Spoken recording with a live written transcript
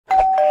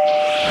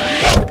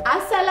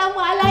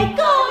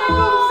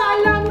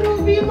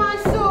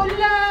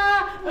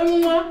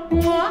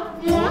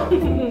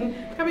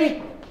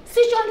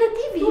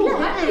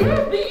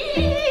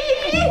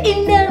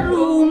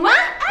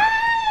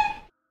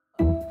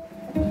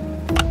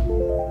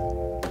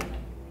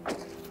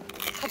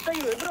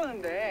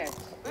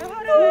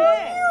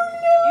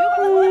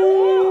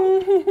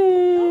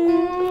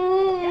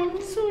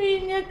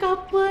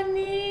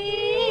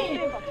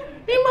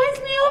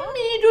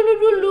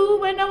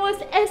was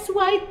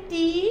SYT.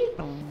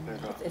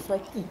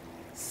 SYT.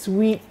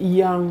 Sweet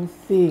young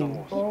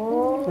thing.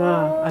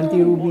 Anti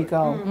Ruby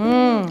kau.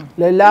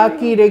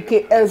 Lelaki dari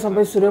KL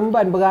sampai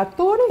Seremban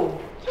beratur ni.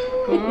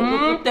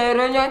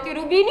 Teranya Aunty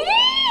Ruby ni.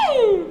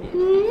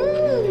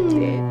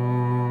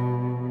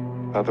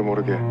 나도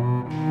모르게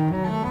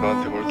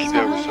너한테 뭘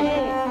기대하고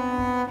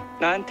있었나?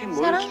 나한테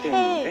뭘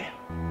기대했는데?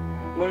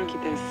 뭘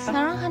기대했어?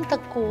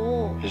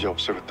 사랑한다고. 이제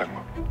없어졌단 거.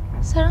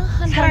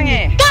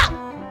 사랑해.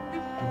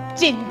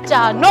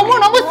 진짜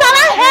너무너무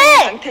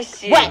사랑해. 강태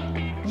씨. 왜?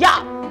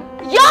 야!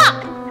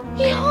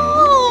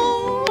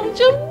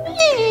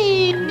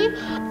 정준이.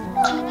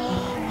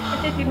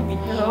 Aunty Ruby.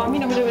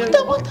 Minum.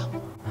 Tama.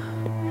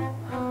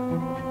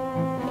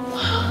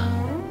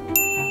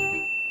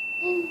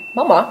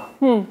 Mama,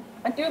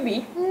 Aunty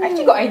Ruby, I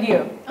actually got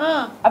idea.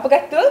 Apa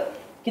kata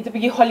kita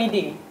pergi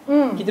holiday?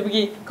 Kita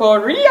pergi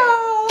Korea.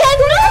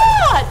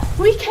 Cannot!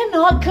 We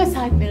cannot ke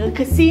sana,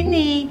 ke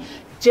sini.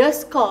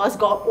 Just cause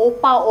got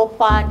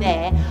opa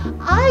there,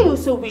 I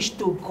also wish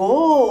to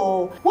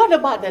go. What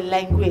about the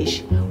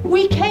language?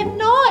 We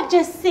cannot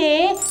just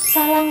say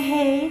salang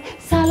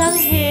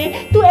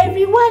hey to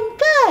everyone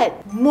kan?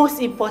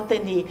 Most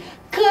importantly,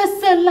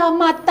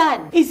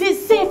 keselamatan. Is it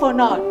safe or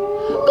not?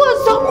 Got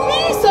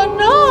zombies or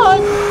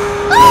not?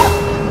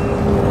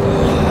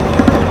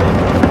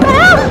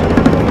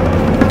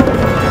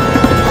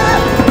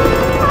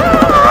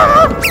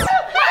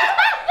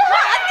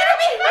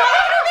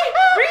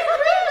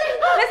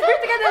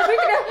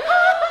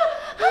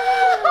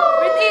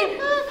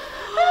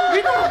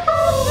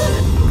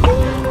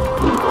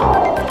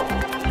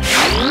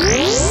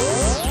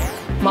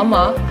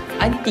 Mama,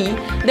 Auntie,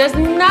 there's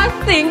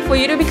nothing for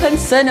you to be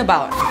concerned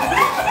about.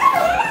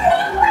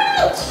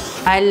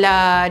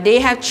 Alah, they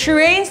have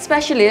trained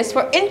specialists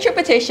for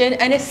interpretation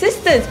and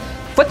assistance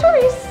for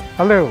tourists.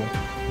 Hello,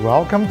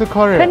 welcome to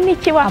Korea.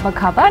 konnichiwa. Apa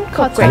kabar?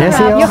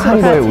 안녕하세요.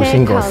 한국에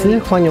오신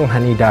것을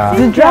환영합니다.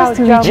 你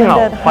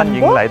好，欢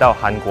迎来到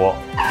韩国。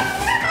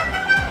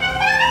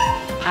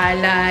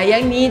 Alah,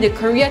 yang ni the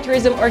Korea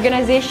Tourism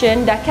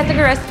Organization dah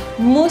categorize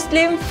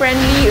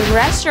Muslim-friendly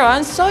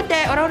restaurants so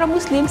that orang-orang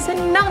Muslim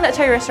senang nak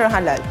cari restoran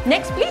halal.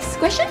 Next please,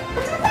 question.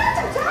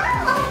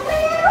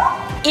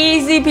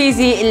 Easy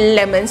peasy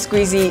lemon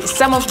squeezy.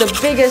 Some of the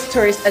biggest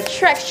tourist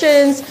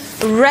attractions,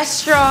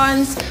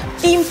 restaurants,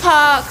 theme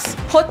parks,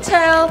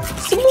 hotel,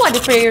 semua ada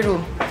prayer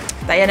room.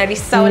 Tak payah nak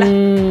risau lah.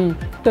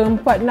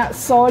 Tempat nak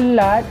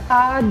solat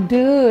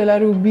ada lah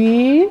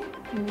Ruby.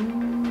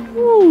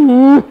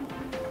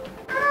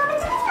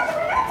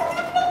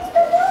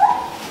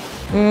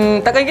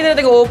 Takkan kita nak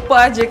tengok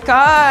opa je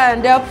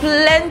kan? There are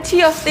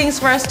plenty of things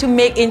for us to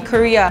make in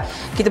Korea.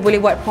 Kita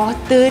boleh buat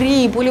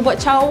pottery, boleh buat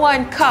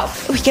cawan, cup.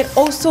 We can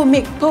also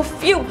make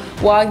perfume.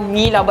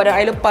 Wangi lah badan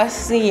air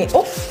lepas ni.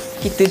 Oh,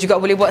 kita juga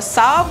boleh buat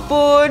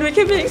sabun. We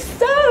can make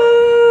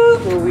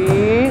soap.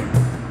 Ruby,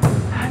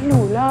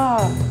 lalu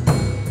lah.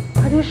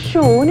 Ada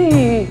show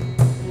ni.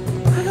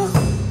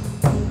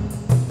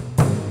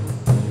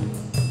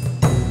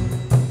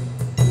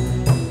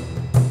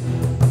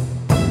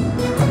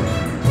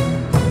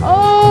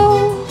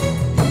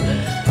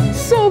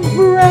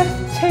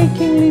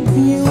 Breathtakingly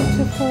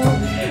beautiful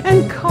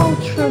and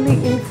culturally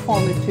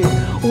informative.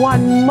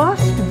 One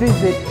must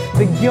visit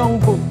the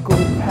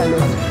Gyeongbokgung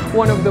Palace,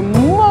 one of the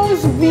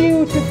most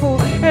beautiful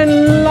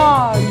and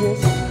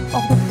largest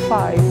of the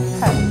 5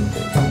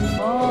 palaces.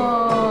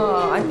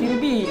 Aunty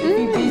Ruby,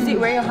 if you visit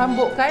wearing a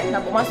hanbok kan,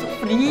 dapat masuk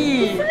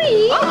free.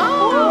 Free?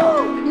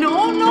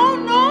 No.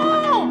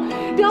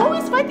 They're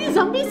always fighting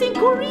zombies in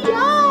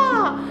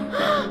Korea.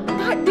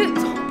 Tak ada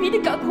zombie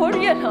dekat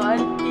Korea lah,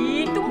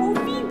 Aunty. Itu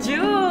movie je.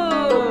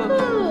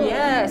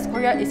 Yes,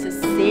 Korea is a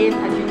safe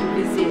country to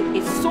visit.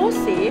 It's so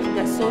safe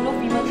that solo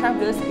female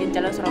travelers can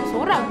jalan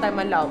seorang-seorang time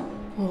malam.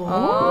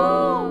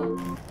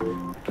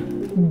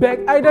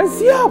 Bag I dah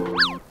siap.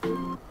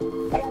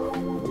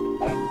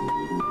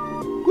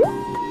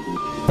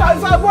 Tak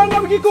sabar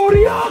nak pergi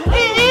Korea.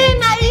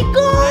 Nak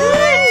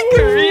ikut.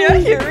 Korea,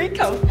 here we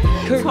come.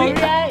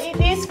 Korea, it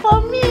is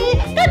for me.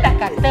 Kan dah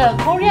kata,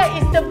 Korea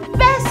is the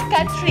best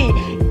country.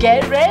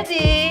 Get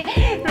ready.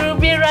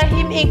 Ruby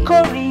Rahim in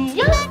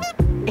Korea.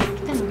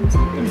 Kita minum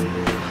satu ni.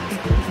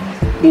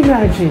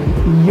 Imagine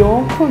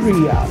your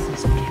Korea.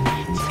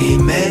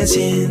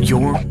 Imagine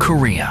your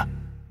Korea.